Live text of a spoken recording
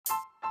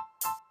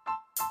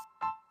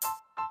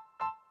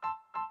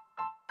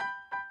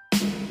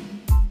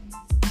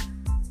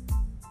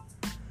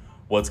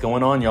What's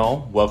going on,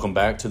 y'all? Welcome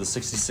back to the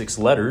 66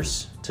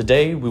 Letters.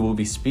 Today, we will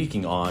be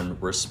speaking on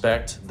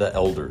respect the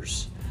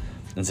elders.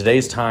 In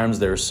today's times,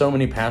 there are so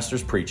many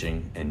pastors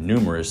preaching and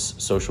numerous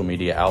social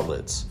media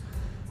outlets.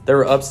 There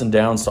are ups and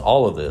downs to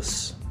all of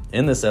this.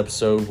 In this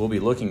episode, we'll be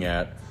looking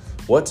at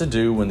what to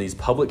do when these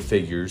public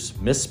figures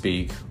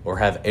misspeak or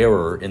have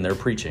error in their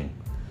preaching.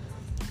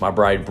 My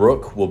bride,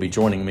 Brooke, will be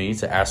joining me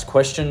to ask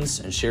questions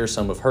and share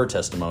some of her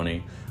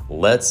testimony.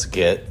 Let's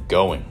get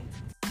going.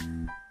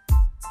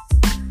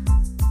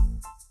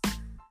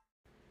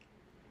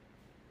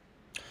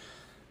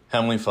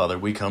 Heavenly Father,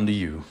 we come to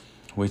you.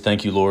 We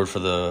thank you, Lord, for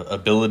the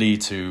ability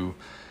to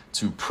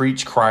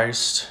preach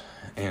Christ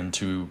and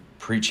to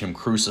preach him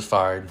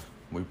crucified.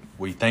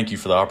 We thank you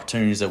for the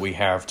opportunities that we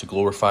have to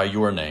glorify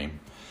your name.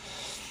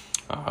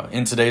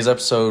 In today's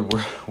episode,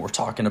 we're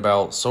talking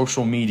about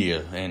social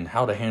media and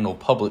how to handle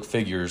public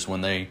figures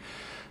when they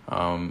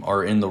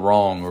are in the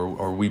wrong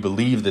or we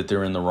believe that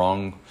they're in the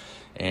wrong.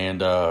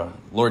 And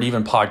Lord,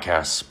 even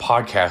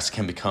podcasts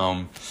can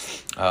become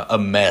a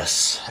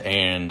mess,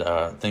 and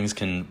things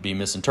can be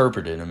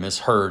misinterpreted and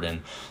misheard.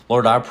 And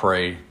Lord, I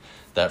pray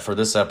that for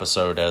this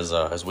episode,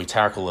 as we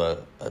tackle a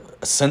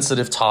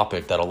sensitive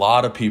topic that a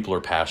lot of people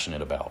are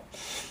passionate about,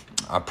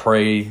 I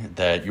pray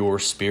that your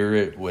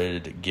Spirit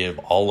would give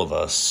all of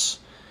us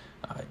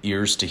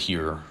ears to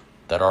hear,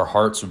 that our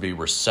hearts would be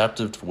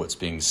receptive to what's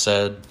being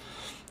said.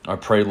 I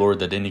pray, Lord,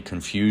 that any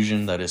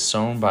confusion that is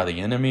sown by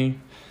the enemy,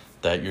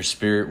 that your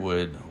Spirit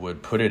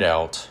would put it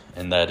out,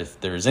 and that if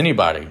there's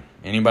anybody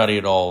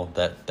at all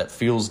that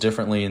feels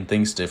differently and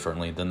thinks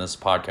differently than this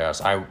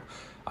podcast,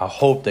 I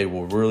hope they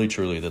will really,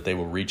 truly, that they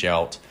will reach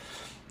out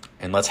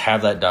and let's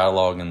have that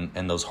dialogue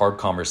and those hard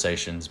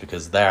conversations,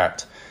 because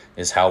that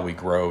is how we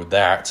grow.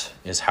 That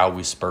is how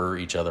we spur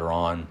each other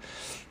on,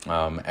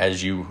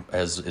 as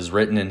is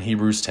written in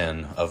Hebrews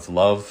 10, of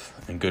love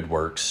and good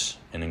works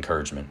and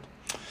encouragement.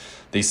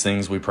 These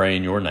things we pray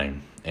in your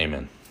name.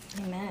 Amen.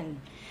 Amen.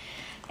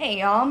 Hey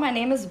y'all, my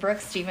name is Brooke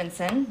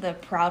Stevenson, the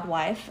proud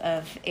wife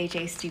of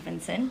AJ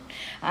Stevenson.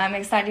 I'm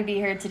excited to be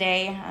here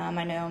today.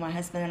 I know my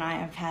husband and I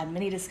have had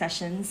many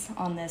discussions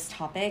on this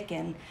topic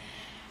and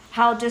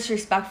how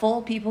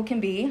disrespectful people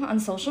can be on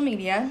social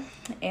media.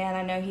 And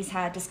I know he's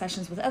had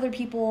discussions with other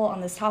people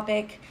on this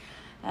topic.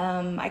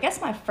 I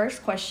guess my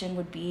first question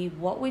would be,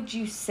 what would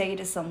you say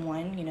to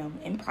someone,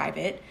 in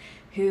private,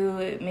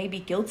 who may be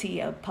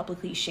guilty of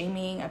publicly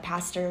shaming a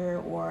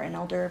pastor or an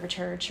elder of a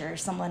church or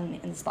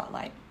someone in the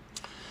spotlight?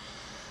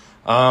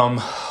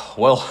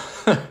 Well,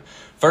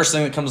 first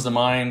thing that comes to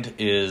mind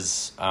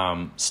is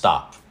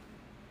stop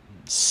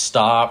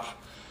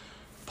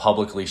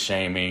publicly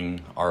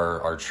shaming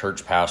our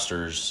church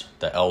pastors,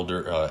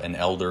 an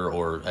elder,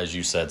 or as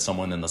you said,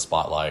 someone in the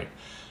spotlight.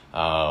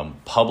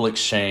 Public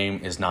shame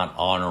is not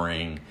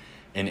honoring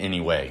in any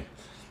way.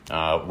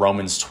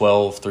 Romans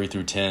 12,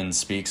 3-10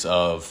 speaks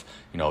of,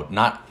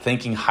 not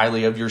thinking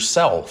highly of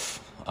yourself,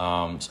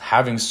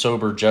 having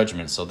sober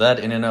judgment. So that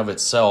in and of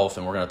itself,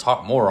 and we're going to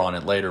talk more on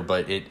it later,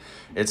 but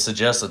it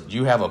suggests that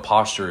you have a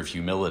posture of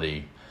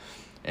humility.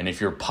 And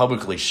if you're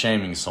publicly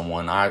shaming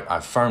someone,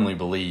 I firmly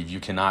believe you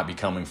cannot be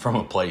coming from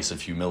a place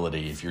of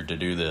humility if you're to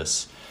do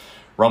this.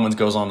 Romans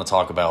goes on to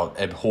talk about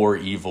abhor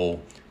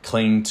evil,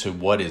 cling to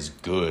what is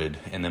good.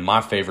 And then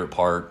my favorite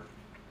part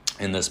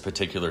in this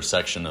particular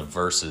section of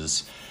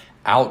verses,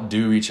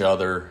 outdo each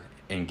other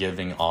in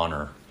giving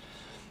honor.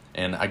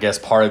 And I guess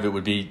part of it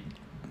would be,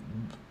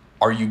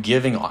 are you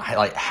giving,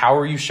 how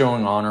are you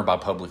showing honor by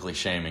publicly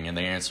shaming? And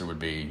the answer would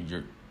be,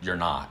 you're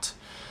not.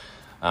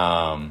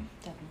 Definitely.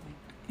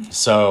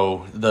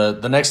 So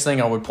the next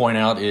thing I would point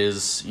out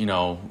is,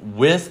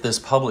 with this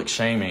public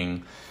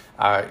shaming,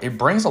 it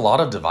brings a lot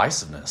of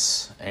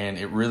divisiveness, and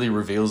it really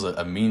reveals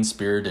a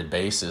mean-spirited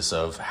basis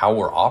of how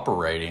we're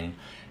operating.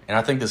 And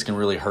I think this can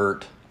really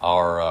hurt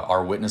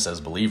our witness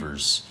as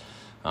believers.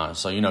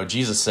 So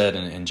Jesus said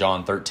in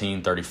John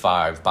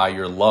 13:35, by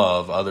your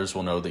love, others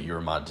will know that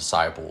you're my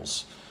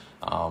disciples.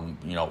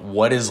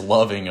 What is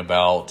loving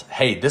about,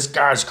 hey, this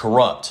guy's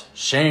corrupt,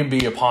 shame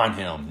be upon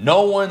him,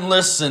 no one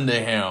listen to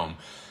him?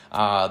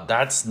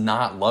 That's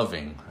not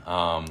loving.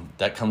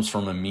 That comes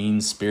from a mean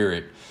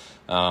spirit,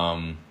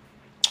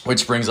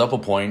 which brings up a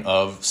point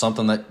of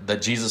something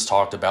that Jesus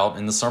talked about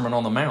in the Sermon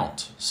on the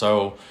Mount.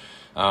 So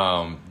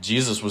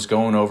Jesus was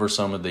going over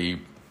some of the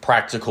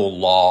practical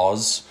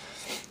laws,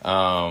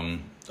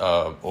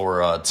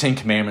 or 10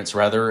 commandments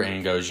rather, and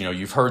he goes,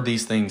 you've heard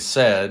these things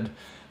said,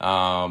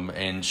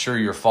 and sure,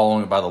 you're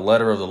following by the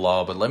letter of the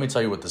law, but let me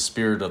tell you what the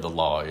spirit of the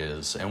law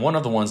is. And one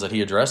of the ones that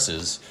he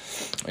addresses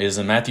is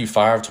in Matthew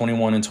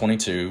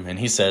 5:21-22, and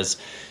he says,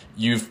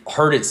 you've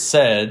heard it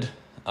said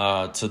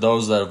to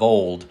those that of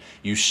old,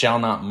 you shall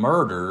not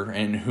murder,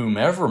 and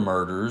whomever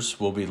murders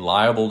will be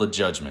liable to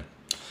judgment.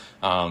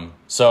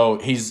 So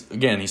he's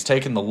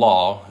taking the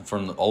law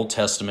from the Old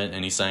Testament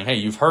and he's saying, hey,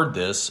 you've heard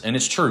this and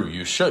it's true.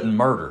 You shouldn't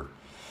murder.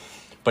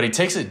 But he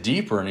takes it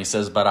deeper and he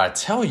says, but I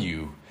tell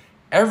you,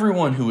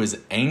 everyone who is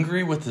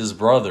angry with his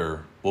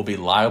brother will be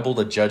liable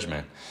to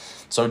judgment.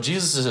 So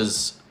Jesus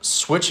is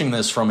switching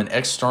this from an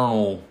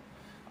external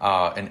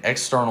an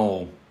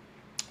external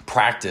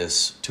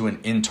practice to an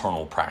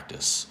internal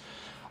practice.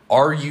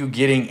 Are you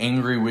getting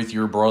angry with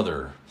your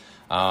brother?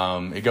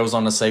 It goes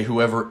on to say,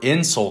 whoever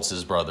insults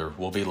his brother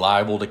will be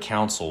liable to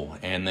counsel.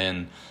 And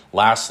then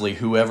lastly,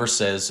 whoever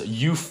says,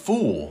 you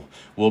fool,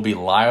 will be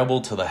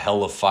liable to the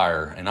hell of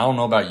fire. And I don't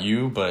know about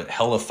you, but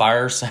hell of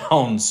fire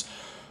sounds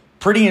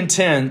pretty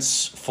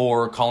intense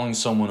for calling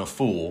someone a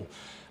fool.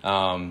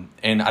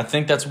 And I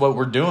think that's what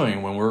we're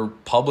doing when we're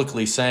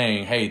publicly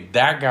saying, hey,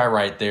 that guy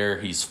right there,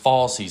 he's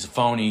false, he's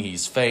phony,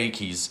 he's fake,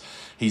 he's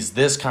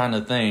this kind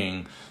of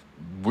thing.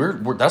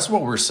 That's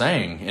what we're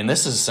saying. And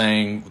this is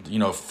saying,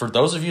 for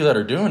those of you that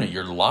are doing it,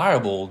 you're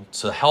liable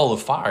to hell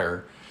of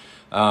fire.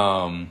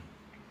 And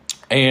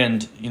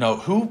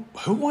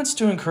who wants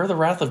to incur the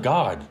wrath of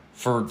God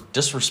for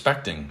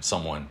disrespecting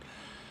someone?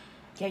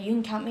 Yeah, you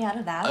can count me out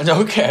of that.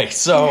 Okay,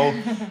 so,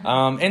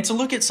 and to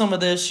look at some of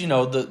this,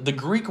 the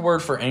Greek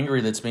word for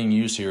angry that's being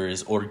used here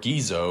is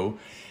orgizo,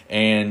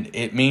 and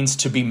it means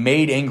to be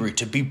made angry,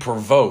 to be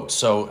provoked.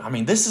 So,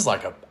 this is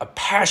like a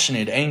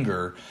passionate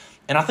anger,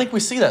 and I think we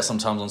see that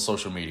sometimes on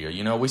social media.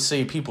 We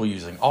see people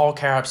using all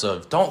caps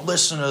of, don't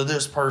listen to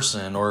this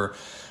person, or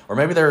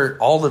maybe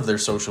all of their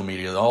social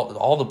media,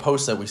 all the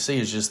posts that we see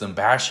is just them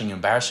bashing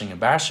and bashing and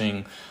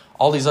bashing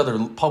all these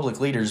other public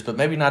leaders, but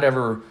maybe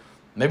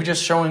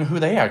just showing who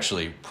they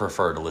actually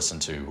prefer to listen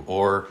to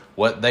or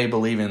what they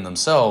believe in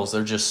themselves.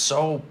 They're just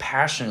so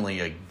passionately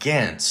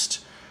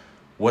against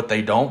what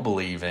they don't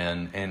believe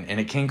in, and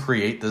it can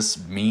create this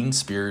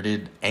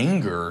mean-spirited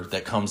anger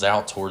that comes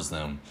out towards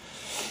them.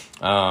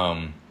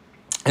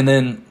 And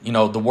then,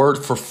 the word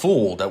for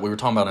fool that we were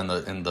talking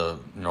about in the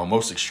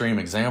most extreme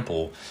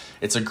example,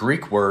 it's a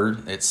Greek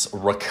word, it's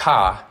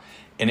raka,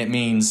 and it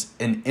means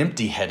an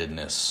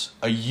empty-headedness,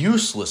 a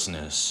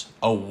uselessness,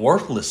 a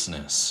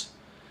worthlessness.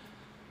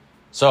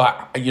 So,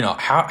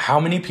 how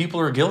many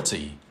people are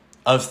guilty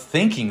of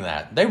thinking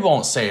that? They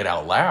won't say it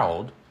out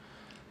loud,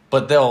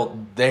 but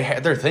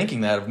they're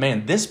thinking that of,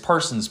 man, this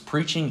person's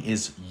preaching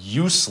is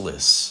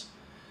useless.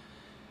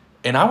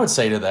 And I would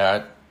say to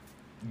that,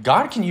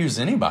 God can use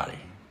anybody.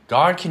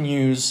 God can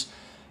use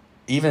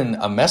even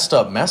a messed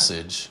up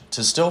message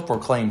to still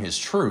proclaim his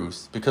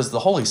truth, because the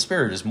Holy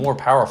Spirit is more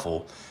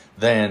powerful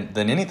than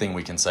anything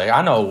we can say.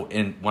 I know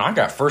when I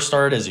got first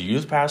started as a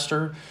youth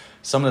pastor,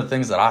 some of the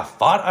things that I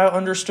thought I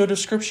understood of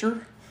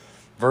Scripture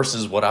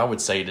versus what I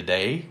would say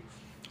today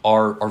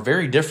are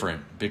very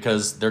different,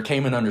 because there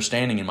came an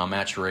understanding in my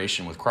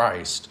maturation with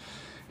Christ.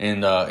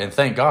 And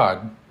thank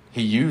God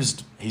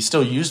he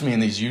still used me in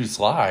these youth's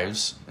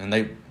lives, and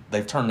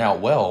they've turned out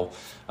well.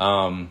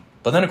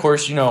 But then, of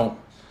course,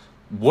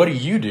 what do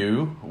you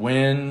do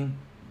when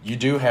you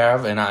do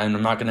have, and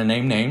I'm not going to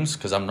name names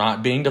because I'm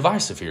not being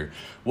divisive here.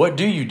 What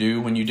do you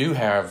do when you do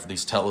have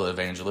these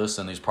televangelists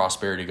and these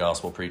prosperity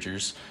gospel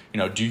preachers?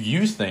 Do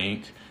you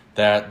think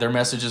that their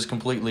message is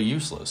completely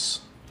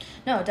useless?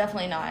 No,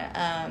 definitely not.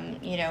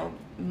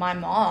 My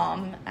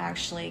mom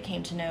actually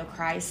came to know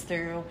Christ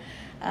through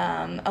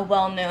a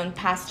well-known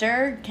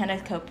pastor,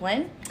 Kenneth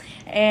Copeland.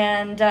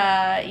 And,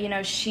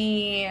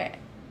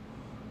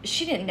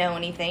 she didn't know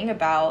anything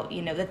about,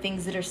 the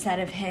things that are said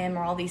of him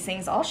or all these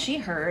things. All she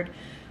heard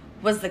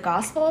was the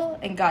gospel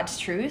and God's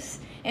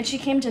truth, and she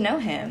came to know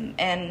him.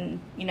 And,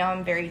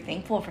 I'm very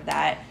thankful for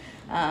that,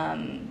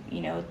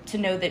 to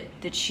know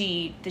that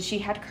she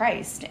had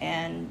Christ.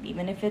 And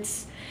even if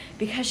it's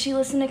because she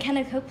listened to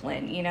Kenneth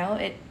Copeland,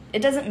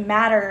 it doesn't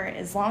matter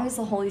as long as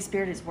the Holy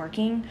Spirit is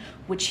working,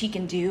 which he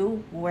can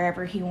do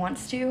wherever he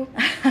wants to.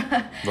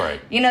 Right.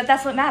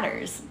 That's what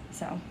matters.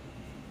 So.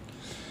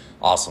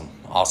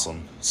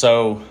 Awesome.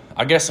 So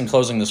I guess in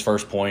closing this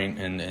first point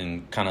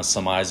and kind of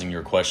summarizing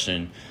your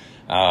question,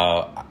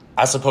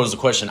 I suppose the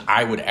question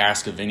I would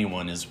ask of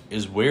anyone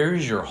is where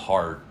is your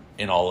heart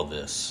in all of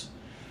this?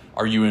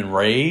 Are you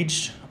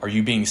enraged? Are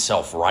you being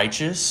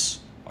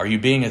self-righteous? Are you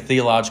being a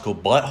theological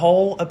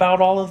butthole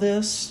about all of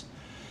this?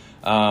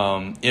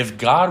 If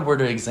God were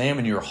to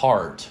examine your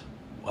heart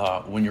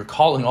when you're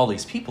calling all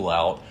these people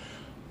out,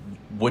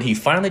 would he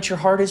find that your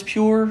heart is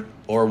pure,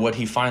 or would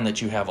he find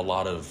that you have a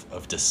lot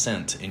of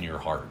dissent in your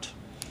heart?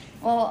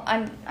 Well,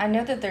 I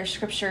know that there's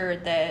scripture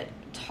that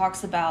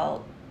talks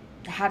about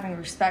having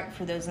respect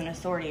for those in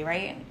authority,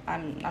 right?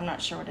 I'm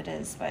not sure what it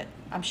is, but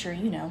I'm sure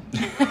you know.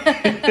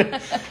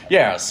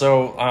 Yeah,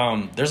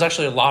 so there's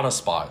actually a lot of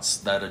spots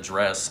that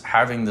address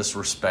having this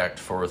respect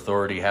for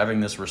authority,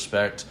 having this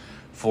respect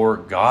for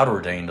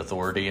God-ordained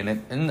authority, and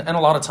a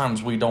lot of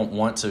times we don't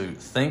want to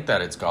think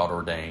that it's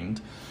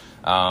God-ordained.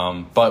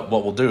 But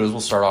what we'll do is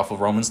we'll start off with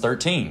Romans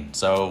 13.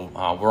 So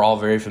we're all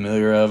very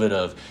familiar of it,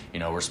 of,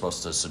 we're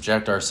supposed to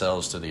subject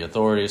ourselves to the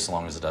authority as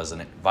long as it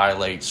doesn't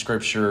violate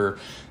Scripture.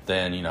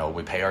 Then,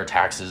 we pay our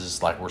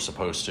taxes like we're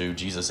supposed to.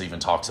 Jesus even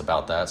talks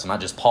about that. So not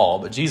just Paul,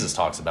 but Jesus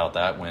talks about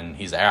that when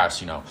he's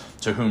asked,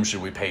 to whom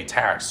should we pay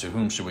tax? To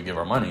whom should we give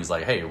our money? He's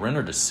like, hey,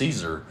 render to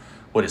Caesar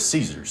what is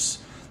Caesar's,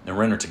 and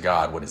render to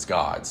God what is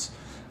God's.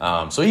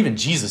 So even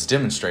Jesus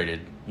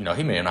demonstrated,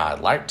 he may not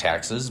have liked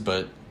taxes,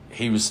 but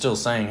he was still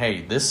saying,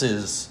 hey, this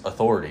is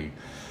authority.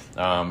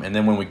 And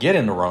then when we get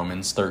into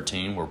Romans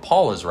 13, where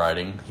Paul is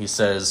writing, he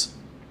says,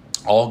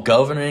 all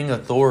governing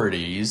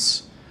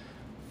authorities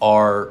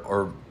are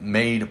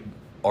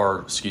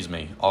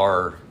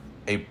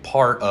a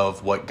part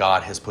of what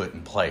God has put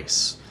in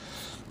place.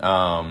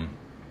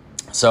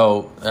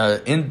 So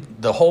in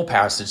the whole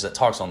passage that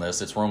talks on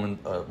this, it's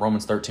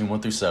Romans 13,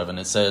 1 through 7.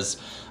 It says,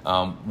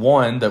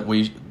 one, that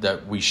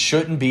we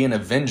shouldn't be an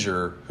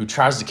avenger who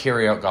tries to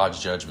carry out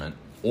God's judgment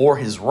or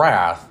his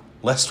wrath,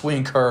 lest we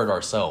incur it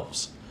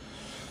ourselves.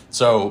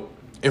 So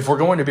if we're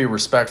going to be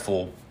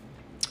respectful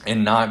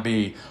and not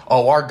be,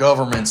 oh, our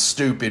government's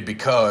stupid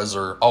because,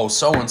 or, oh,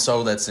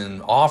 so-and-so that's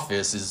in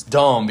office is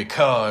dumb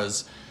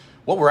because,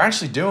 what we're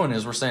actually doing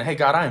is we're saying, hey,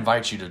 God, I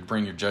invite you to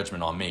bring your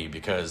judgment on me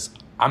because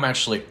I'm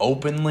actually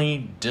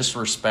openly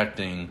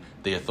disrespecting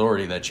the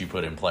authority that you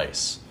put in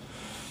place.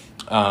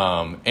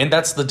 And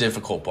that's the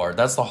difficult part.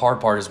 That's the hard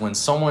part, is when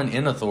someone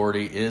in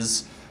authority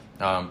is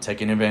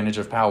taking advantage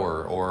of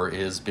power, or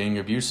is being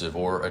abusive,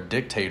 or a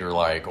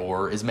dictator-like,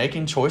 or is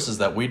making choices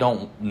that we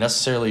don't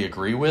necessarily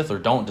agree with or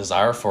don't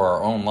desire for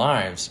our own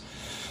lives.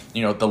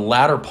 You know, the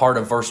latter part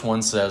of verse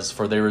 1 says,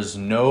 for there is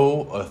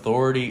no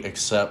authority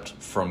except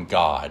from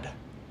God.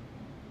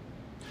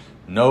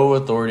 No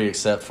authority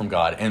except from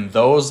God. And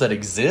those that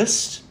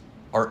exist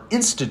are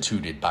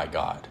instituted by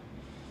God.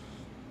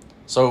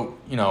 So,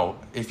 you know,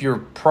 if you're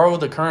pro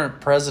the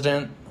current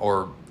president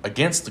or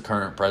against the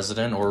current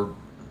president, or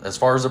as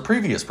far as the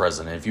previous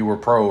president, if you were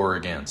pro or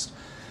against,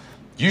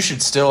 you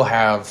should still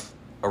have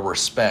a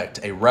respect,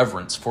 a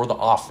reverence for the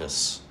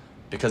office,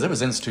 because it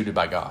was instituted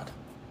by God.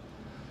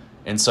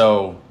 And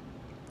so,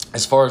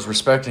 as far as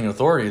respecting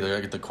authority,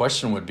 the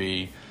question would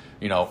be,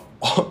 you know,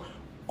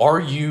 are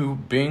you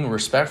being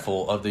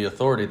respectful of the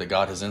authority that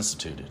God has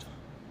instituted?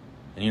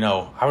 And, you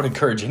know, I would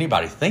encourage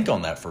anybody to think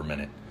on that for a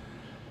minute.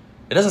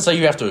 It doesn't say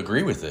you have to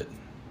agree with it.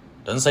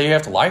 It doesn't say you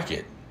have to like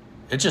it.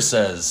 It just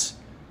says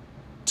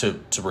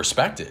to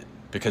respect it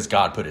because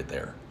God put it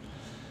there.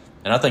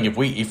 And I think if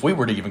we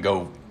were to even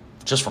go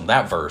just from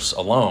that verse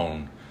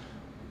alone,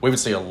 we would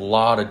see a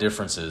lot of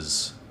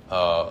differences,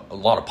 a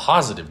lot of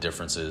positive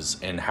differences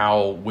in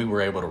how we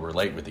were able to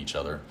relate with each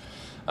other.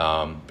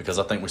 Because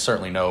I think we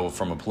certainly know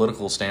from a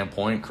political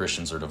standpoint,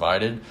 Christians are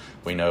divided.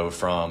 We know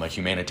from a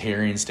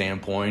humanitarian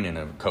standpoint and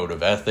a code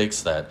of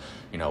ethics that,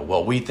 you know,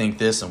 well, we think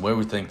this and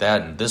we think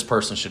that, and this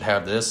person should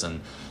have this.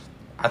 And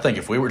I think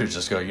if we were to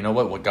just go, you know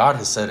what God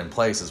has set in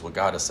place is what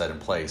God has set in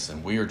place,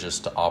 and we are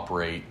just to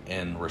operate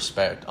in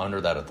respect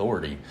under that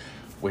authority,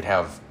 we'd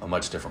have a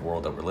much different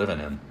world that we're living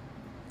in.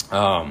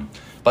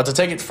 But to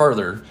take it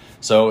further,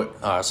 so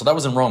that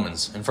was in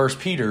Romans. In 1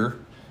 Peter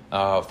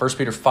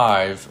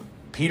 5,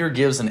 Peter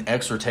gives an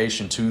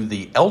exhortation to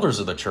the elders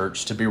of the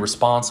church to be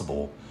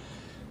responsible.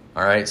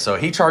 All right, so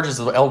he charges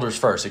the elders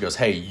first. He goes,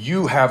 hey,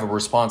 you have a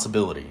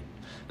responsibility.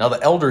 Now,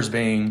 the elders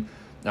being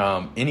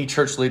any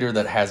church leader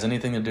that has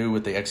anything to do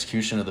with the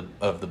execution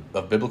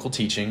of biblical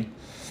teaching,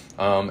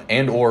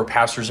 and or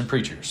pastors and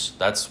preachers.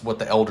 That's what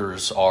the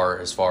elders are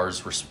as far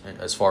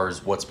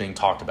as what's being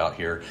talked about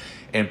here.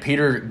 And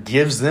Peter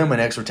gives them an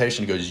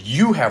exhortation. He goes,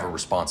 you have a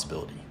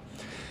responsibility.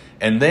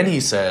 And then he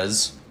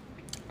says,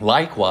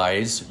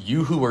 likewise,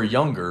 you who are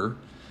younger,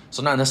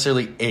 so not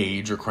necessarily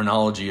age or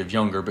chronology of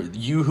younger, but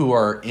you who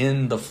are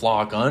in the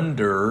flock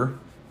under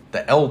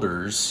the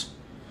elders,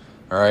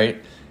 all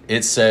right,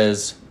 it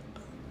says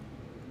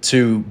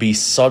to be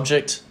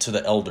subject to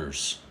the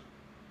elders.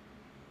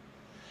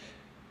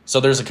 So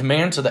there's a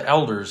command to the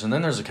elders, and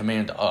then there's a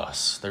command to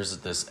us. There's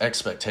this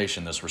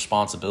expectation, this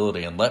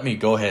responsibility. And let me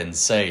go ahead and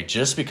say,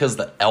 just because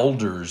the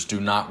elders do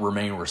not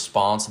remain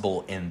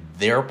responsible in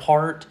their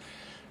part,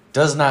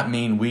 does not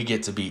mean we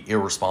get to be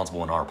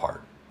irresponsible in our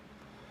part.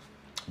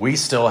 We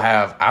still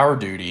have our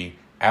duty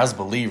as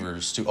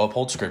believers to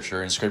uphold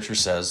Scripture, and Scripture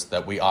says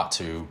that we ought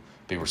to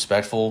be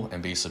respectful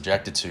and be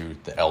subjected to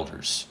the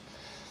elders.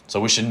 So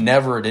we should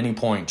never at any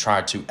point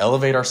try to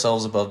elevate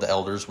ourselves above the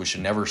elders. We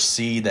should never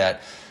see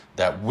that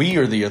we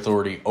are the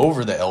authority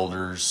over the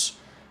elders,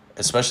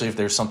 especially if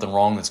there's something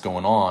wrong that's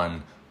going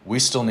on. We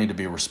still need to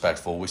be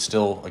respectful. We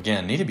still,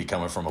 again, need to be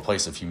coming from a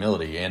place of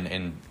humility.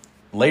 And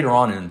later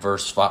on in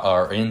verse 5,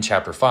 or in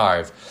chapter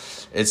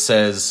 5, it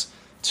says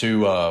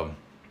to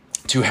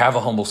have a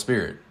humble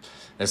spirit.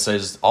 It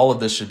says all of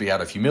this should be out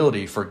of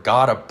humility, for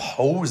God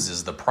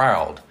opposes the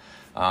proud.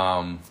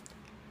 I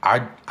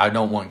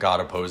don't want God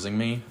opposing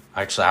me.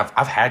 Actually,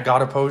 I've had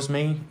God oppose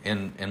me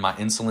in my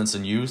insolence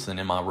in youth and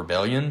in my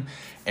rebellion,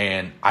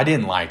 and I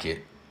didn't like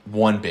it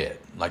one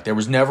bit. Like, there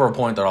was never a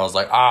point that I was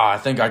like, I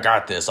think I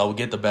got this. I will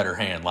get the better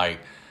hand. Like,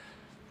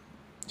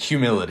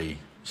 humility,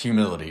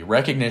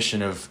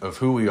 recognition of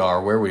who we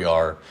are, where we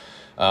are.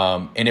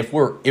 And if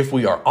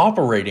we are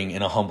operating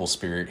in a humble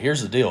spirit,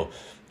 here's the deal.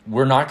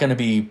 We're not going to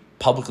be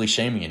publicly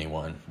shaming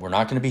anyone. We're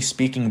not going to be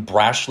speaking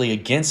brashly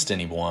against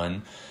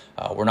anyone.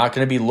 We're not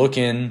going to be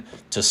looking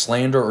to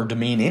slander or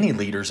demean any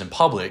leaders in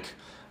public,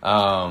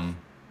 because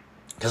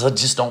I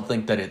just don't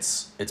think that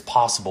it's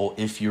possible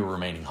if you're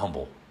remaining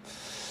humble.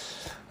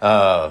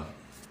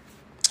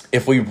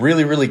 if we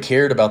really, really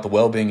cared about the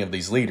well-being of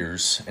these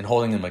leaders and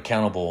holding them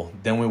accountable,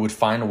 then we would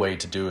find a way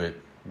to do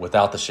it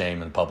without the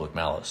shame and public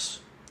malice.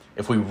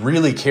 If we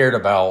really cared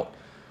about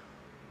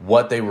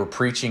what they were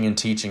preaching and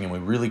teaching, and we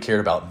really cared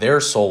about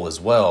their soul as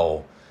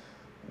well,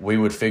 we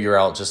would figure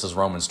out, just as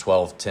Romans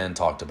 12:10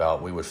 talked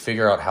about, we would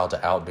figure out how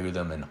to outdo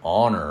them in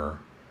honor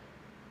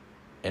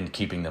and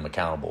keeping them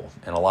accountable.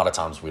 And a lot of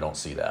times we don't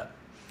see that.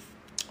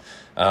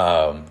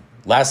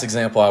 Last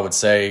example I would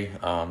say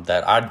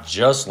that I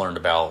just learned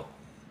about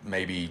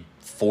maybe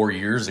 4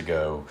 years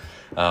ago,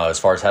 as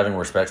far as having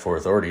respect for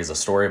authority, is a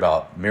story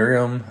about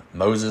Miriam,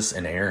 Moses,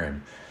 and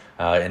Aaron.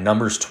 In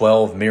Numbers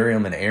 12,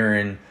 Miriam and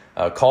Aaron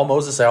call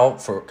Moses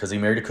out because he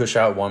married a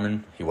Cushite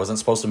woman. He wasn't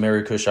supposed to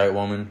marry a Cushite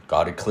woman.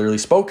 God had clearly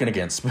spoken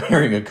against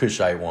marrying a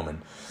Cushite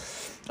woman.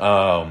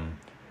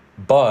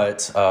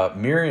 But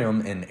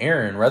Miriam and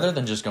Aaron, rather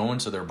than just going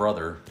to their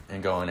brother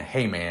and going,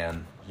 hey,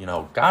 man,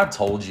 God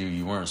told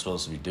you weren't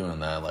supposed to be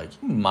doing that. Like,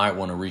 you might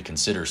want to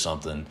reconsider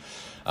something.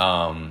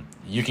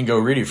 You can go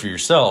read it for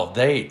yourself.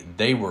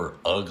 They were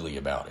ugly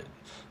about it.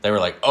 They were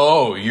like,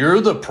 oh,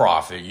 you're the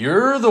prophet.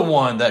 You're the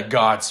one that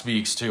God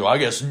speaks to. I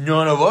guess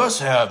none of us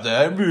have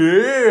that.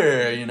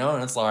 Yeah.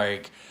 And it's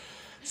like,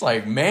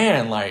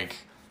 man, like,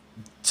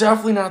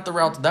 definitely not the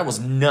route. That was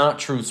not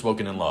truth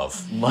spoken in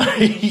love.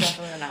 Like,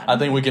 definitely not. I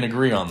think we can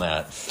agree on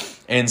that.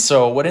 And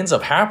so what ends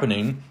up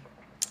happening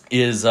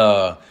is,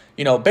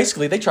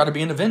 basically they try to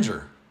be an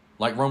avenger.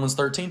 Like Romans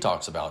 13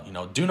 talks about,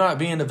 do not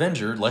be an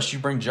avenger lest you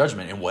bring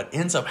judgment. And what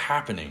ends up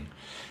happening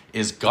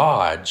is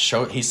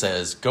he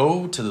says,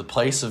 go to the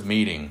place of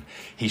meeting.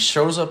 He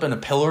shows up in a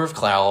pillar of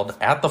cloud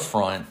at the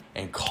front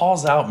and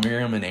calls out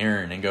Miriam and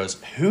Aaron and goes,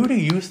 who do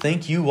you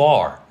think you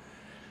are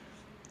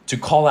to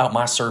call out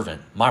my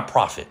servant, my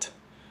prophet?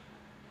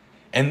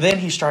 And then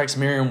he strikes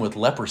Miriam with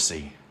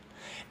leprosy.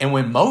 And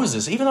when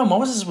Moses, even though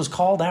Moses was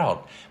called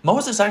out,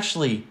 Moses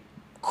actually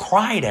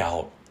cried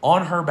out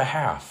on her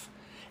behalf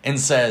and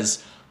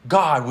says,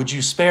 God, would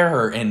you spare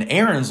her? And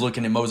Aaron's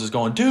looking at Moses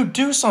going, dude,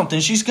 do something.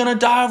 She's going to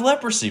die of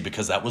leprosy,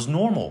 because that was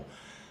normal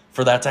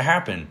for that to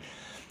happen.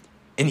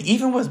 And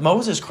even with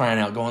Moses crying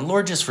out, going,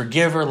 Lord, just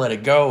forgive her, let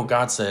it go,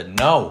 God said,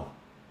 no.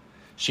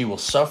 She will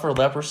suffer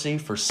leprosy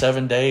for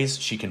 7 days.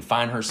 She can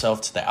confine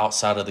herself to the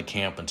outside of the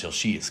camp until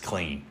she is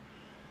clean.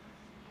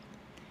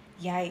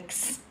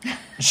 Yikes.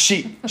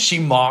 She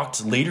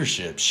mocked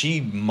leadership.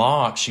 She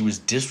was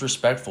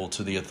disrespectful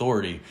to the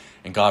authority,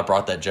 and God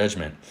brought that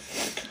judgment.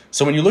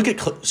 So when you look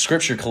at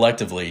Scripture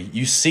collectively,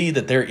 you see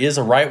that there is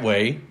a right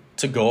way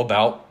to go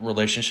about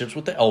relationships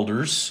with the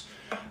elders.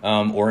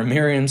 Or in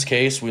Miriam's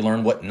case, we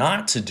learn what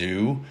not to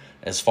do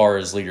as far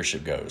as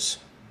leadership goes.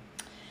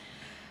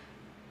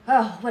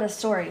 Oh, what a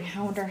story.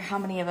 I wonder how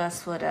many of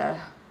us would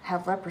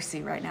have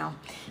leprosy right now.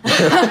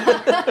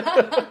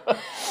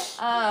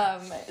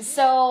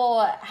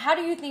 So how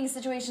do you think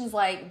situations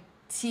like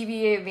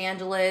TV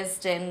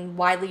evangelists and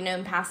widely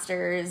known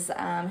pastors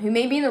who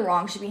may be in the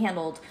wrong should be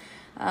handled?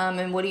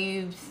 And what do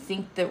you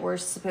think that we're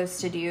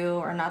supposed to do,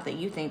 or not that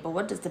you think, but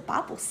what does the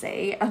Bible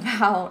say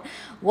about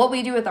what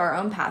we do with our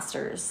own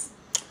pastors?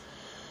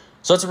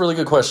 So that's a really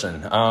good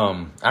question.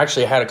 I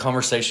actually had a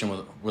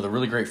conversation with a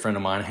really great friend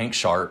of mine, Hank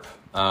Sharp,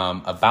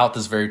 about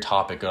this very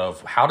topic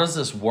of how does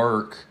this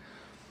work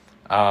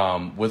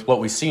with what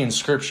we see in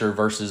Scripture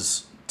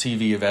versus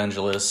TV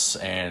evangelists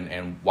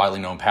and widely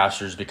known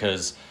pastors,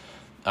 because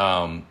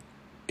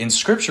in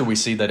Scripture we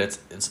see that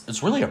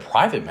it's really a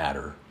private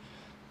matter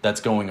that's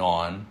going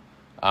on.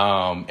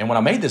 And when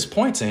I made this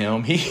point to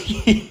him,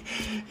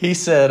 he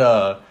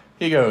said,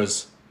 he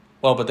goes,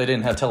 well, but they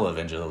didn't have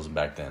televangelism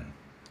back then.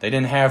 They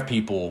didn't have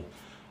people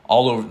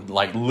all over,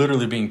 like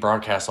literally being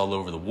broadcast all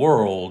over the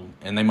world,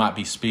 and they might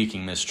be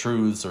speaking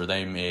mistruths, or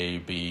they may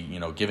be,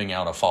 giving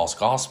out a false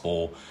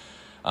gospel.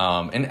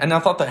 And I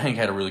thought that Hank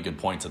had a really good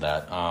point to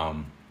that.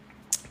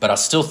 But I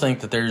still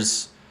think that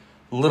there's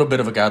a little bit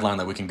of a guideline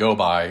that we can go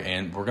by,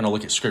 and we're going to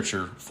look at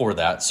Scripture for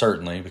that,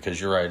 certainly, because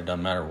you're right, it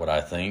doesn't matter what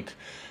I think.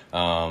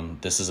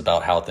 This is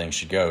about how things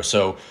should go.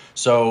 So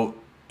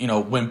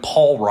when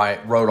Paul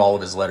wrote all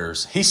of his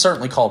letters, he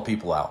certainly called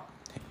people out.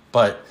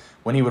 But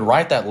when he would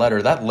write that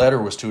letter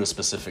was to a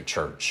specific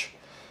church.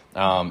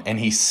 And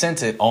he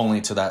sent it only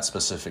to that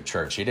specific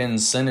church. He didn't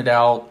send it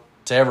out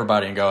to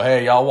everybody and go,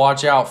 hey, y'all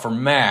watch out for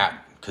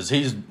Matt, because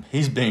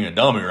he's being a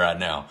dummy right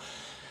now.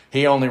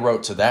 He only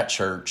wrote to that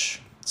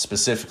church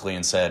specifically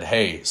and said,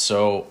 hey,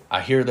 so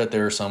I hear that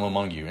there are some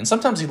among you. And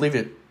sometimes he'd leave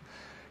it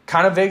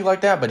kind of vague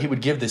like that, but he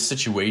would give this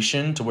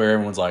situation to where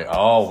everyone's like,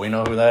 oh, we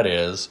know who that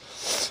is.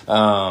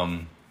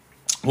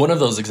 One of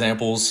those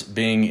examples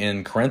being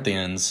in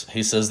Corinthians,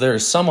 he says, there are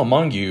some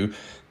among you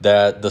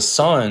that the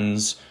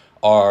sons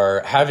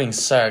are having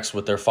sex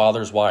with their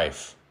father's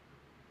wife.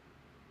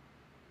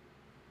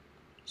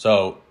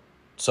 There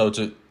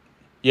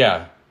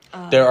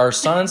are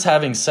sons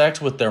having sex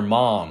with their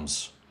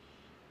moms.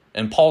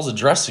 And Paul's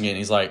addressing it, and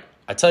he's like,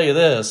 I tell you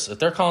this, if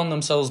they're calling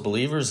themselves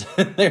believers,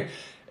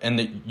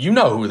 you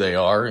know who they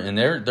are, and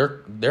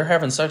they're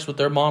having sex with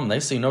their mom, and they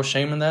see no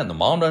shame in that, and the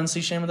mom doesn't see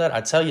shame in that,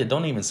 I tell you,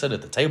 don't even sit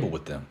at the table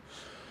with them.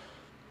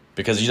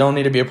 because you don't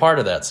need to be a part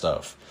of that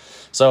stuff.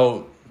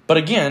 So, but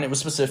again, it was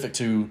specific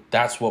to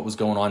that's what was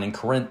going on in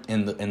Corinth,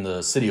 in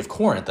the city of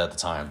Corinth at the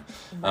time,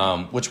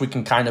 which we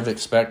can kind of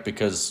expect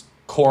because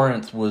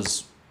Corinth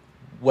was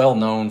well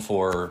known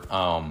for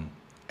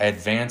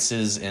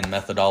advances in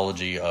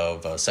methodology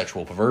of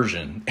sexual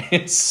perversion.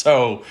 And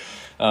so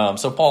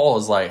Paul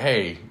is like,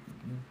 hey,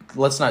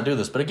 let's not do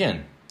this. But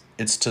again,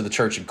 it's to the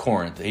church in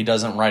Corinth. He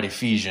doesn't write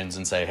Ephesians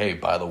and say, hey,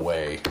 by the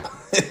way,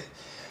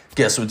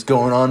 guess what's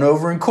going on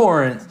over in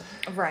Corinth?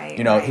 Right.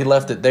 He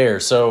left it there.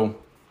 So,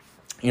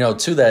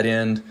 to that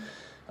end,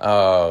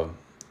 I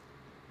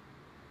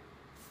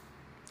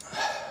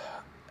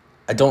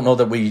don't know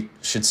that we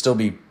should still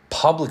be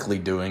publicly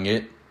doing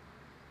it,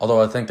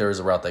 although I think there is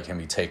a route that can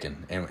be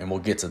taken, and we'll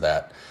get to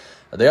that.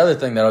 The other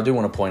thing that I do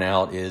want to point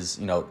out is,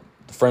 the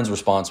friend's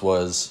response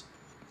was,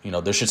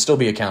 there should still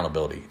be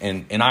accountability.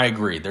 And I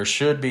agree. There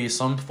should be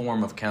some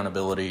form of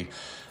accountability,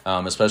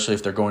 especially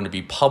if they're going to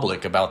be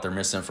public about their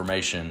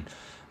misinformation.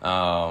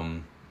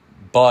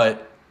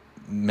 But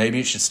maybe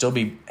it should still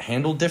be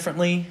handled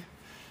differently.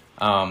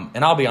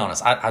 And I'll be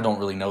honest, I don't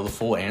really know the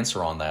full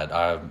answer on that.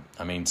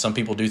 I mean, some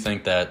people do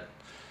think that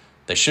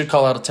they should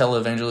call out a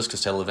televangelist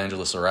because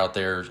televangelists are out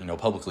there,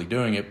 publicly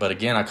doing it. But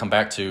again, I come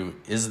back to,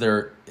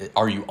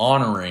 are you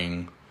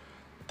honoring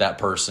that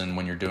person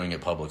when you're doing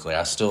it publicly?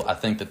 I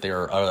think that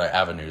there are other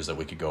avenues that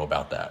we could go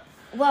about that.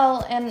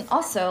 Well, and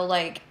also,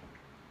 like,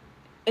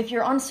 if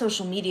you're on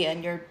social media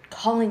and you're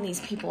calling these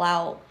people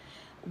out,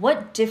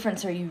 what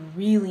difference are you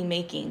really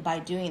making by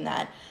doing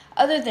that?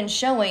 Other than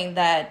showing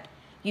that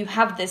you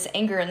have this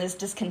anger and this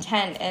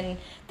discontent, and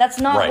that's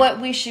not what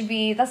we should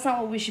be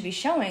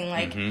showing.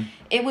 Like,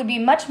 it would be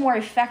much more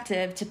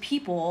effective to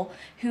people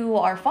who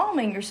are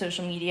following your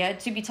social media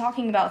to be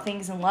talking about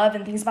things in love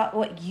and things about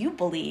what you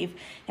believe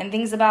and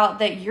things about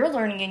that you're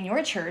learning in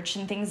your church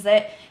and things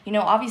that,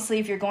 obviously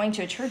if you're going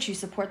to a church, you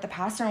support the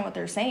pastor and what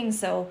they're saying.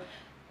 So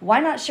why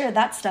not share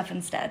that stuff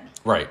instead?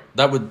 Right.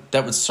 That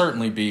would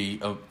certainly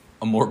be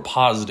a more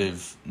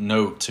positive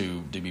note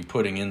to be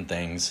putting in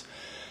things.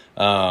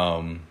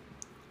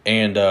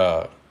 And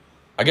I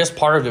guess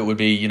part of it would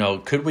be,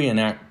 could we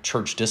enact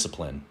church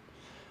discipline?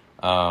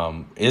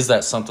 Is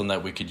that something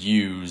that we could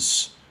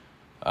use,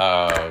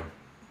 to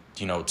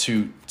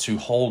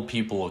hold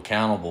people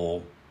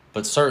accountable?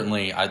 But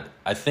certainly,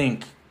 I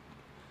think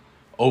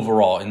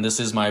overall, and this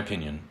is my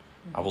opinion,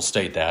 I will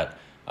state that,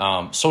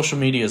 social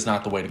media is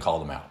not the way to call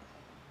them out.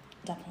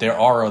 Definitely. There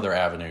are other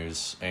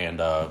avenues, and,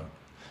 there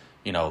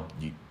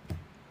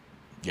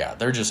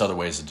are just other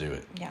ways to do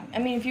it. Yeah. I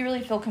mean, if you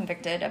really feel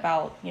convicted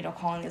about,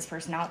 calling this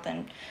person out,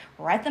 then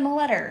write them a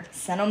letter,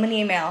 send them an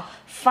email,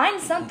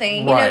 find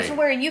something, to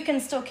where you can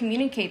still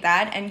communicate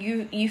that and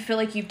you feel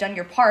like you've done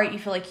your part. You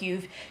feel like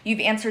you've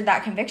answered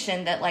that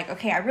conviction that, like,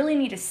 okay, I really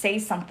need to say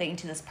something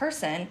to this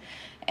person.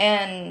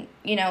 And,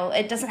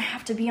 it doesn't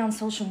have to be on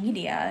social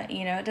media.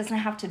 It doesn't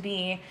have to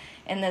be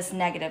in this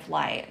negative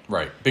light.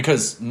 Right.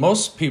 Because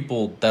most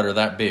people that are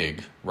that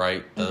big,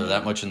 right, that are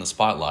that much in the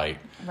spotlight,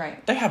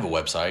 right, they have a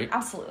website.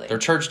 Absolutely. Their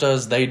church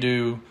does, they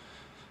do,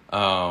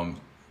 or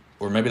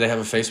maybe they have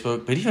a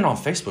Facebook. But even on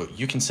Facebook,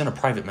 you can send a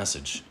private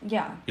message.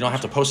 Yeah. You don't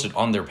have to post it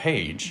on their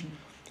page. Mm-hmm.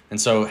 And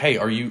so, hey,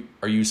 are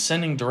you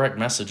sending direct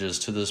messages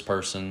to this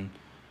person?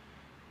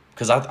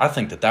 Because I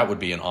think that would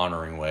be an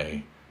honoring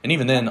way. And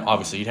even then,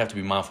 obviously, you'd have to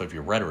be mindful of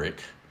your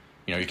rhetoric.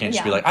 You can't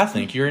just be like, I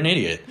think you're an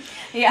idiot.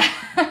 Yeah.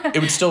 It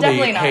would still be,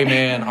 not. Hey,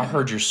 man, I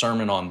heard your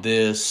sermon on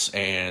this,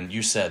 and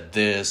you said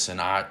this, and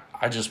I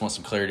just want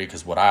some clarity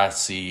because what I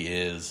see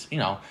is,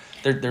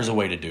 there's a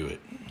way to do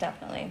it.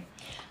 Definitely.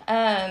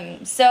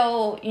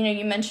 So,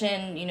 you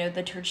mentioned,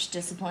 the church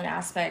discipline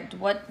aspect.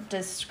 What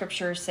does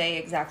Scripture say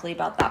exactly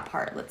about that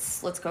part?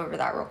 Let's go over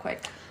that real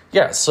quick.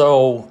 Yeah,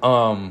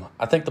 so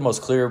I think the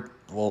most clear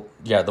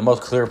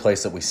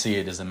place that we see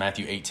it is in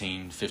Matthew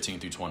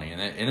 18:15-20,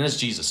 and it's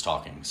Jesus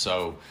talking.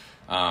 So,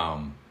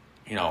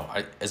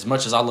 as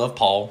much as I love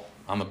Paul,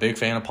 I'm a big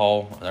fan of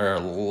Paul. There are a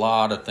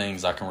lot of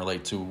things I can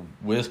relate to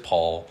with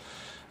Paul,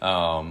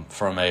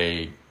 from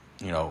a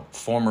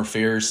former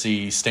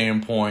Pharisee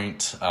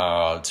standpoint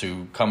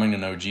to coming to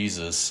know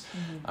Jesus.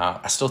 Mm-hmm.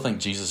 I still think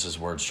Jesus'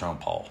 words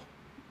trump Paul.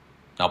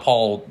 Now,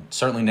 Paul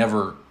certainly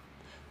never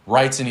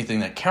writes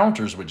anything that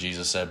counters what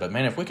Jesus said, but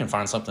man, if we can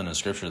find something in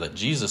Scripture that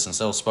Jesus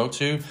himself spoke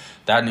to,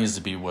 that needs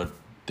to be what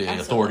the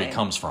authority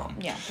comes from.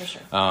 Yeah, for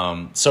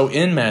sure. So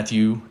in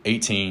Matthew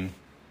 18,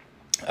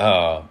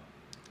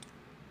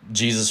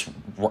 Jesus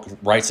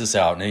writes this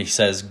out, and he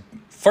says,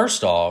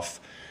 first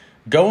off,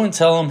 go and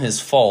tell him his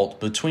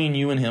fault between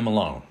you and him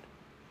alone.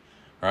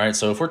 All right,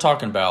 so if we're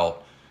talking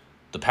about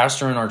the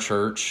pastor in our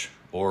church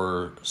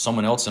or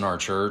someone else in our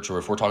church, or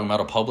if we're talking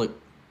about a public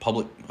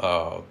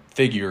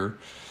figure,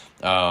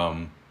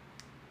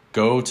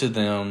 go to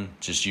them,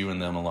 just you and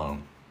them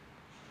alone.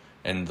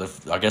 And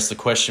I guess the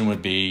question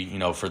would be,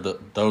 for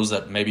those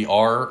that maybe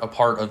are a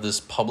part of this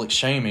public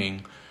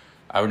shaming,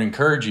 I would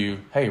encourage you,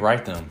 hey,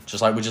 write them,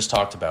 just like we just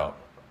talked about.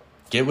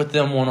 Get with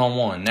them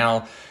one-on-one.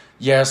 Now,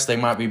 yes, they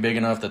might be big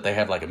enough that they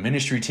have like a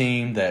ministry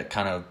team that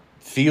kind of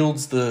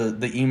fields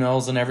the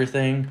emails and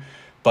everything,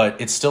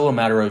 But it's still a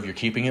matter of you're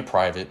keeping it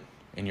private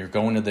and you're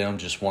going to them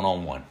just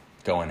one-on-one,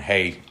 going,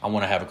 hey, I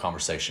want to have a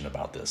conversation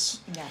about this.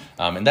 Yeah.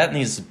 And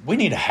we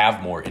need to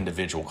have more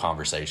individual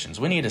conversations.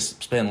 We need to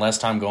spend less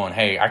time going,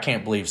 hey, I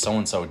can't believe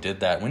so-and-so did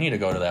that. We need to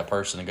go to that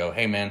person and go,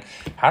 hey, man,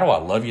 how do I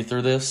love you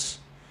through this?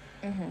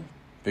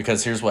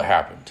 Because here's what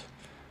happened.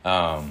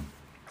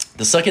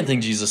 The second thing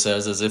Jesus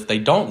says is if they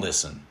don't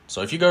listen.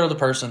 So if you go to the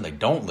person, they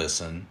don't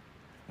listen,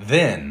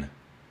 then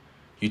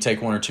you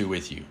take one or two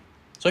with you.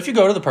 So if you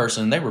go to the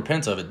person, they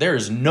repent of it. There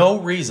is no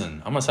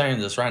reason. I'm going to say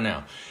this right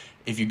now.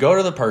 If you go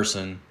to the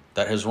person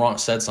that has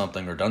said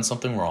something or done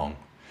something wrong,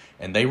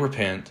 and they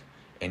repent,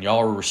 and y'all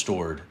are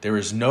restored, there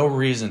is no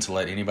reason to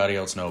let anybody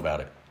else know about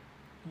it.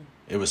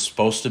 It was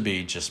supposed to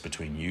be just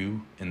between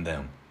you and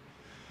them.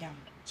 Yeah.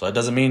 So it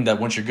doesn't mean that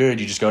once you're good,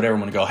 you just go to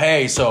everyone and go,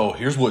 hey, so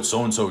here's what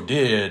so-and-so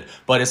did,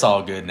 but it's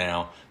all good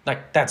now.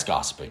 Like, that's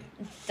gossiping.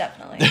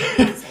 Definitely.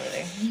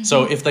 Absolutely.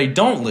 So if they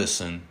don't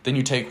listen, then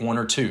you take one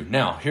or two.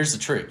 Now, here's the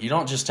trick. You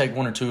don't just take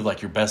one or two of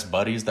like your best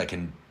buddies that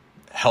can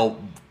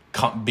help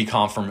give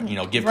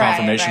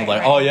confirmation of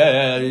like, oh,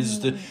 yeah.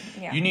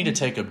 You need to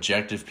take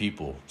objective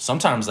people.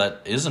 Sometimes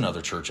that is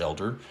another church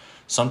elder.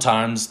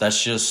 Sometimes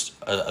that's just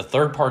a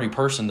third-party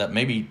person that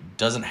maybe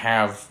doesn't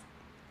have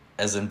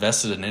as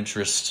invested an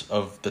interest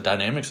of the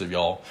dynamics of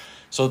y'all,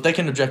 so that they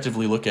can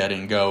objectively look at it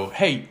and go,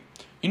 hey,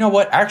 you know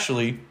what?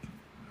 Actually,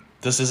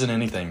 this isn't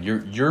anything.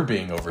 You're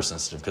being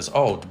oversensitive because,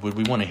 would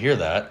we want to hear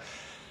that?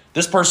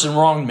 This person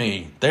wronged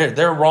me.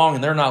 They're wrong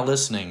and they're not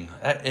listening.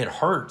 It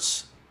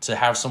hurts to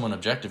have someone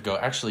objective go,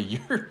 actually,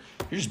 you're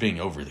just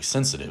being overly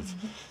sensitive.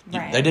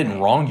 Right, they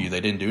didn't wrong you.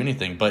 They didn't do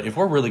anything. But if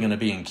we're really going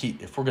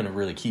to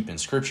really keep in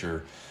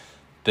Scripture,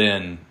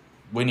 then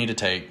we need to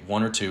take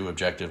one or two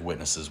objective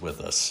witnesses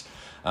with us.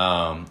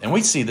 And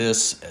we see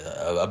this,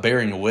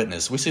 bearing a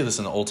witness. We see this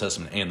in the Old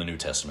Testament and the New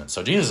Testament.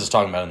 So Jesus is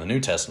talking about in the New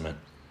Testament.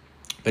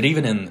 But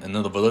even in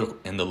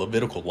the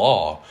Levitical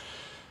law,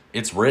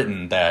 it's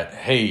written that,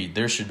 hey,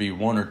 there should be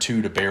one or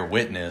two to bear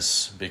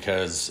witness,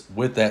 because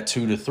with that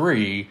 2 to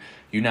 3,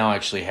 you now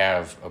actually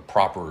have a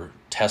proper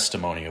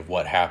testimony of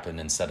what happened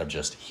instead of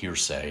just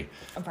hearsay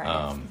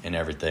and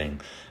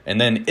everything.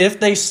 And then if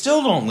they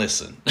still don't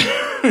listen,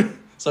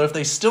 so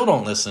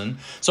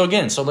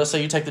let's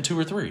say you take the 2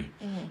 or 3,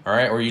 all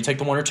right, or you take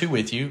the 1 or 2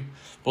 with you.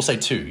 We'll say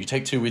 2. You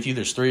take 2 with you.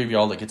 There's 3 of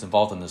y'all that gets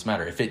involved in this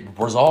matter. If it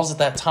resolves at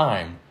that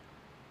time,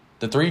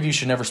 the 3 of you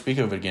should never speak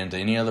of it again to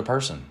any other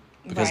person,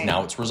 because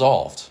now it's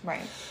resolved.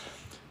 Right.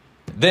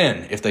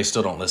 Then, if they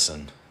still don't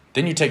listen,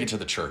 then you take it to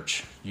the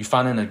church. You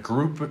find in a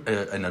group,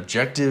 an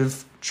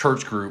objective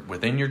church group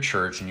within your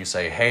church, and you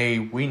say, hey,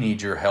 we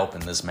need your help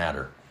in this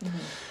matter.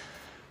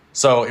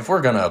 So if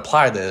we're going to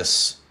apply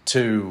this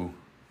to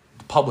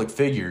public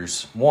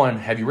figures, 1,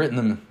 have you written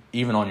them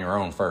even on your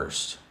own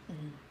first?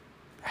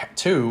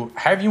 2,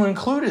 have you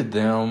included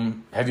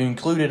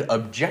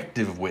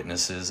objective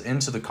witnesses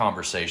into the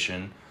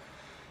conversation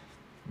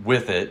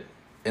with it?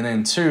 And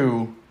then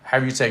 2,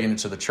 have you taken it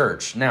to the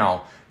church?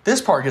 Now, this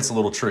part gets a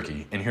little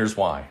tricky, and here's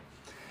why.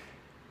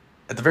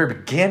 At the very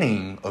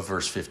beginning of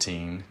verse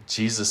 15,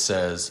 Jesus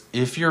says,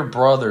 if your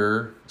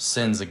brother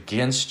sins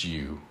against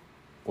you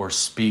or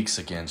speaks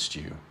against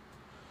you,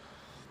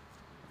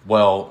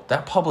 well,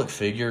 that public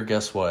figure,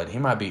 guess what? He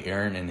might be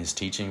errant in his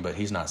teaching, but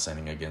he's not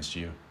sinning against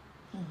you.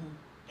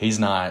 He's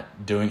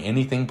not doing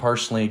anything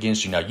personally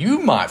against you. Now, you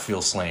might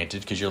feel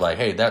slanted because you're like,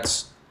 hey,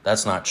 that's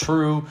not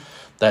true.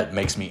 That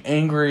makes me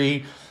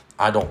angry.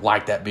 I don't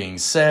like that being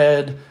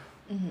said.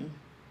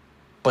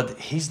 But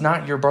he's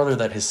not your brother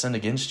that has sinned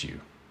against you.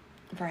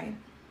 Right.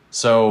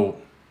 So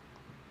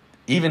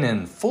even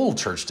in full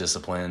church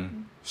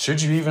discipline,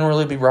 should you even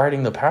really be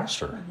writing the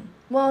pastor?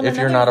 Well, if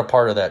you're not a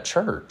part of that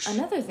church?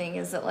 Another thing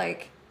is that,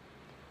 like,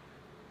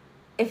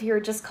 if you're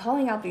just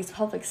calling out these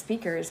public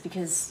speakers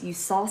because you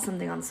saw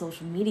something on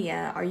social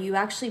media, are you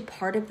actually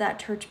part of that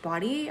church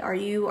body? Are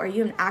you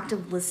an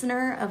active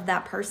listener of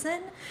that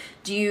person?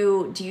 Do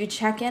you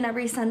check in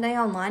every Sunday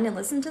online and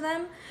listen to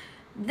them?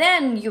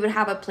 Then you would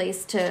have a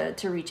place to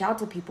reach out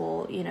to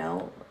people,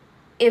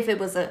 if it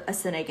was a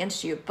sin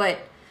against you. But,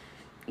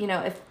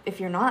 if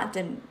you're not,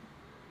 then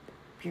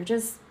you're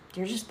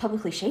just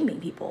publicly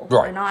shaming people.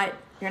 Right.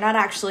 You're not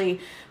actually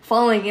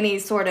following any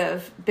sort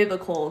of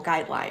biblical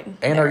guideline.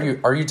 And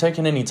are you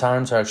taking any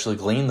time to actually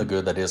glean the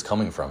good that is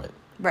coming from it?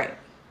 Right.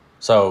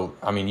 So,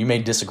 I mean, you may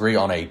disagree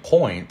on a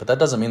point, but that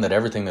doesn't mean that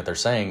everything that they're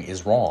saying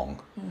is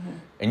wrong.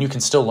 And you can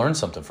still learn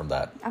something from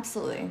that.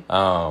 Absolutely.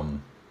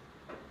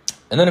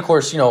 And then, of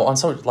course, a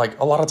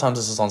lot of times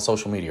this is on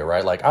social media,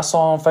 right? Like, I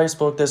saw on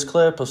Facebook this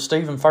clip of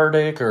Stephen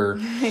Furtick or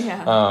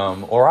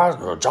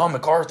John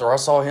MacArthur. I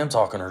saw him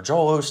talking, or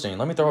Joel Osteen.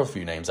 Let me throw a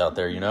few names out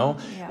there,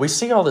 Yeah. We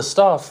see all this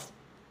stuff.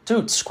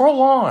 Dude,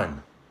 scroll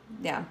on.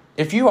 Yeah.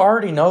 If you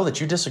already know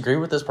that you disagree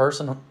with this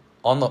person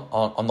on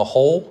the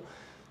whole,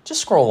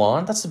 just scroll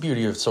on. That's the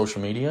beauty of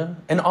social media.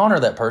 And honor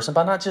that person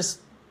by not just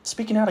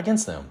speaking out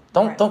against them.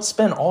 Don't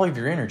spend all of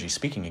your energy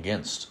speaking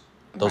against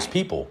those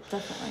people.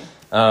 Definitely.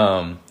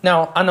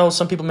 Now, I know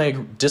some people may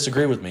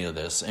disagree with me of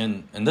this,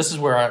 and this is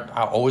where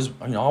I always,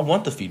 I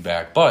want the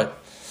feedback, but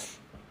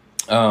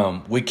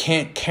we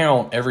can't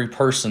count every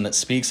person that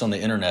speaks on the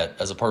internet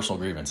as a personal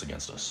grievance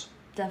against us.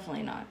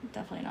 Definitely not.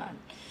 Definitely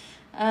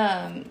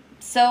not.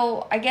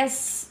 So I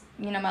guess,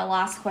 my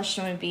last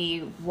question would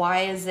be,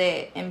 why is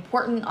it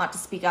important not to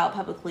speak out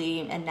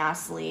publicly and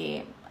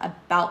nastily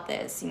about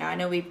this? I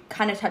know we've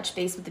kind of touched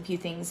base with a few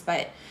things,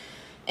 but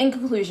in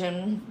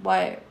conclusion,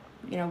 why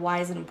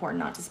is it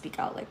important not to speak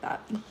out like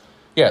that?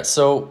 Yeah,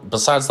 so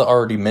besides the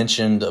already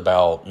mentioned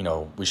about,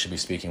 we should be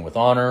speaking with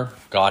honor,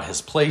 God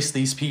has placed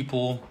these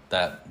people,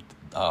 that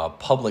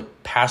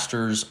public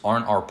pastors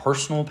aren't our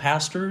personal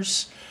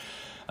pastors.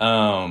 There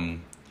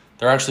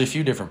are actually a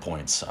few different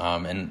points.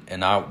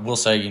 And I will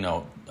say,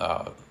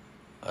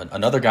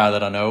 another guy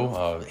that I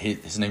know,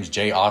 his name's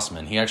Jay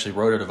Osman. He actually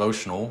wrote a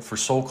devotional for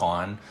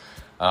SoulCon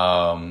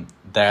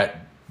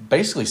that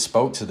basically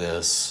spoke to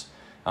this.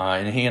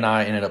 And he and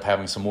I ended up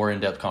having some more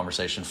in-depth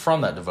conversation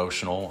from that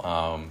devotional.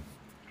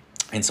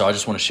 And so I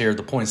just want to share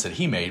the points that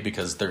he made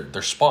because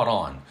they're spot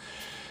on.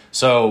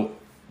 So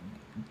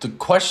the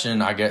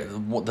question I get,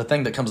 the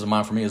thing that comes to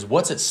mind for me is,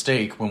 what's at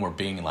stake when we're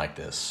being like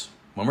this?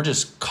 When we're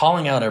just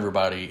calling out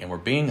everybody and we're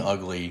being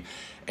ugly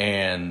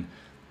and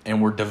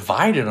we're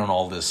divided on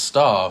all this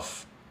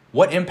stuff,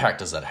 what impact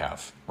does that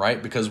have,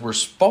 right? Because we're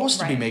supposed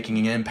to be making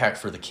an impact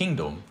for the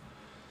kingdom,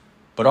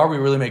 but are we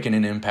really making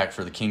an impact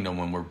for the kingdom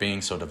when we're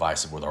being so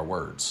divisive with our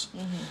words?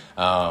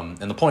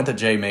 Mm-hmm. And the point that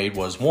Jay made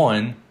was,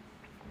 one,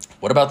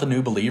 what about the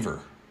new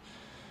believer?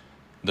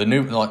 The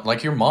new,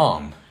 like your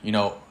mom,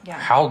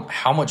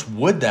 how much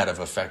would that have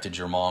affected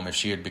your mom if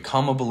she had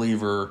become a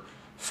believer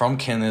from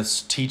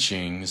Kenneth's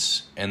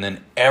teachings, and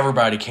then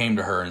everybody came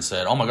to her and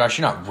said, "Oh my gosh,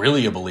 you're not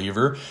really a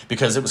believer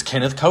because it was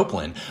Kenneth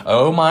Copeland."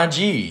 Oh my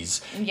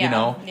geez.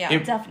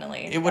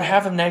 Definitely. It would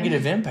have a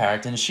negative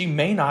impact, and she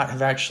may not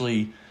have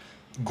actually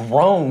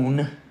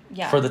grown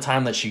for the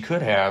time that she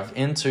could have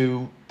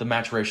into the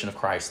maturation of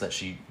Christ that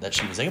she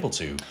was able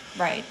to.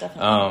 Right,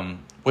 definitely.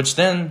 Which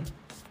then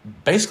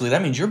basically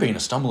that means you're being a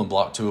stumbling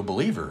block to a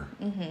believer,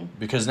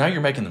 because now you're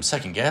making them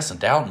second guess and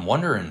doubt and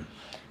wonder, and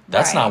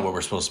that's not what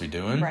we're supposed to be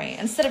doing. Right.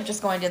 Instead of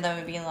just going to them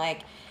and being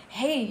like,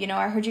 "Hey,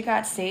 I heard you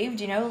got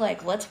saved,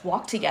 let's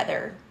walk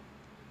together."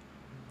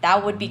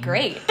 That would be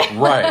great.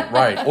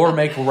 Right. Or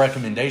make a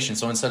recommendation.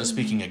 So instead of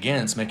speaking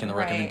against, making the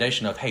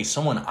recommendation of, "Hey,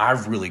 someone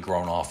I've really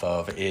grown off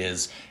of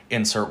is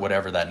insert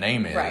whatever that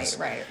name is."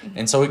 Right.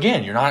 And so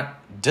again, you're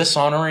not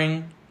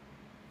dishonoring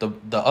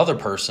the other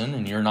person,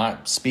 and you're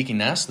not speaking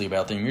nastily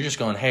about them. You're just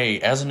going, "Hey,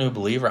 as a new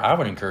believer, I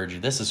would encourage you.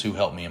 This is who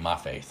helped me in my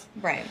faith."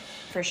 Right,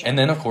 for sure. And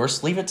then, of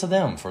course, leave it to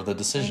them for the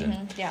decision.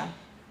 Mm-hmm. Yeah.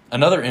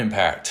 Another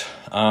impact,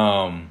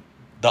 the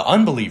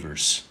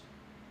unbelievers.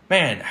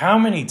 Man, how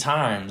many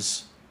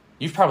times,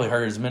 you've probably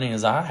heard as many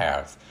as I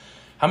have,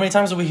 how many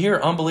times do we hear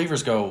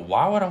unbelievers go,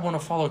 "Why would I want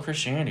to follow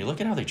Christianity? Look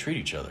at how they treat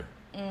each other."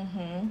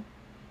 Mm-hmm.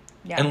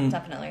 Yeah,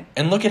 definitely.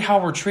 And look at how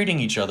we're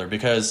treating each other,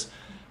 because,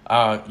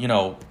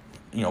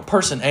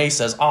 person A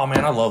says, "Oh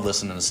man, I love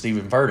listening to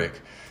Stephen Furtick."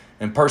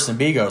 And person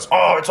B goes,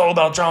 "Oh, it's all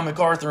about John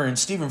MacArthur and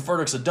Stephen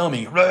Furtick's a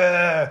dummy."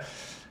 Blah.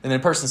 And then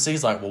person C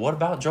is like, "Well, what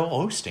about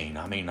Joel Osteen?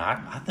 I mean,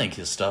 I think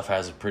his stuff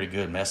has a pretty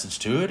good message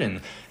to it."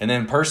 And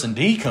then person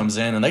D comes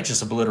in and they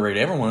just obliterate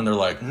everyone. And they're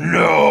like,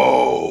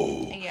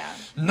 "No,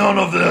 none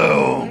of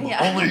them,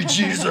 only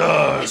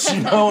Jesus."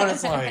 And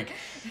it's like,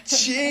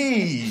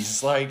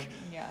 geez,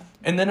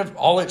 and then if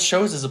all it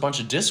shows is a bunch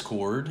of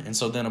discord. And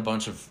so then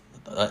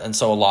and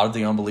so a lot of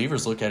the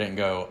unbelievers look at it and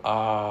go,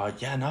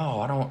 no,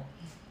 I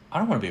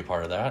don't want to be a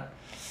part of that.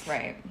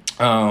 Right.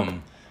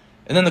 And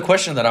then the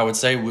question that I would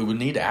say we would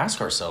need to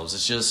ask ourselves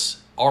is just,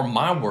 are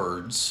my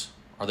words,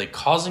 are they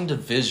causing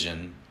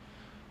division,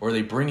 or are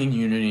they bringing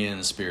unity in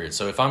the spirit?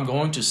 So if I'm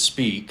going to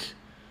speak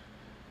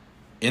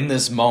in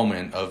this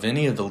moment of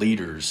any of the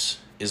leaders,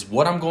 is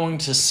what I'm going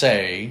to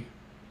say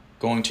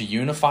going to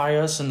unify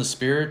us in the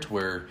spirit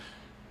where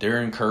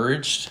they're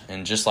encouraged,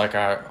 and just like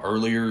I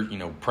earlier,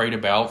 prayed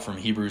about from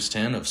Hebrews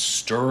 10 of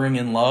stirring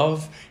in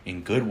love,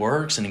 in good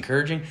works, and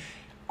encouraging,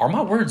 are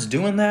my words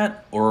doing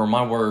that, or are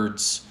my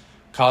words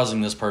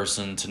causing this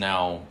person to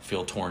now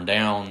feel torn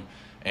down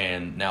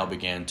and now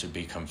begin to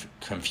be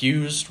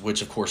confused,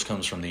 which of course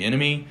comes from the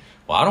enemy?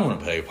 Well, I don't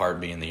want to play a part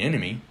in being the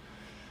enemy.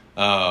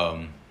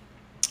 And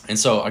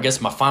so I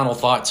guess my final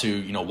thought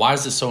to, why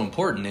is this so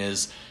important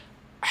is,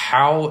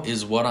 how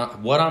is what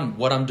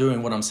I'm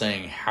doing, what I'm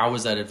saying, how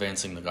is that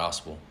advancing the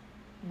gospel?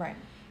 Right.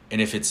 And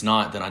if it's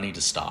not, then I need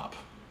to stop.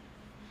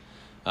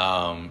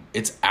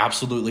 It's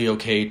absolutely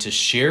okay to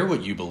share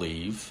what you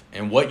believe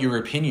and what your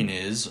opinion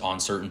is on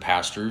certain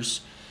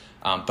pastors.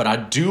 But I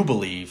do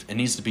believe it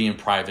needs to be in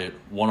private,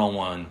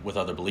 one-on-one with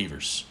other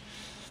believers.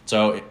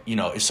 So,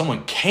 if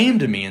someone came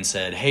to me and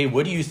said, "Hey,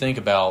 what do you think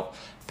about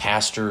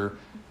Pastor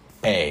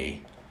A?"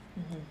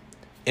 Mm-hmm.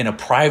 In a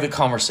private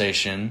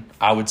conversation,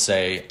 I would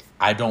say,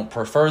 I don't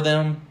prefer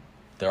them.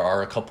 There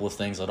are a couple of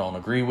things I don't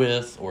agree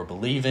with or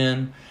believe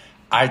in.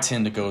 I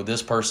tend to go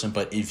this person,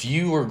 but if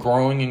you are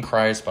growing in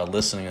Christ by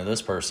listening to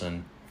this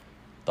person,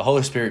 the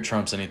Holy Spirit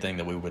trumps anything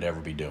that we would ever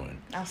be doing.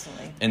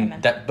 Absolutely. And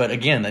Amen. but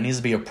again, that needs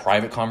to be a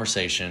private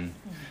conversation.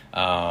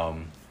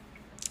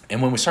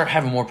 And when we start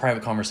having more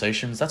private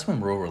conversations, that's when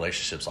real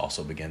relationships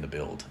also begin to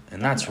build.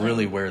 And that's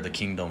really where the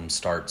kingdom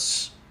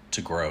starts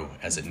to grow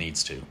as it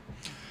needs to.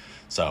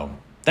 So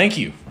thank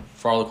you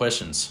for all the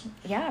questions.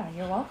 Yeah,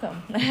 you're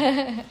welcome.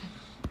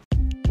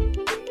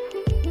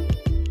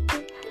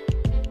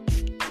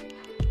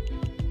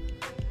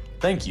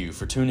 Thank you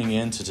for tuning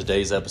in to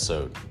today's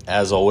episode.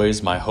 As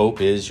always, my hope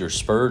is you're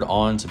spurred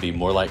on to be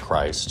more like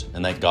Christ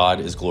and that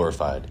God is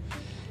glorified.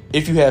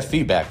 If you have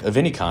feedback of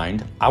any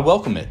kind, I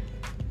welcome it.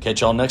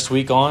 Catch y'all next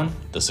week on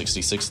The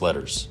 66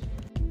 Letters.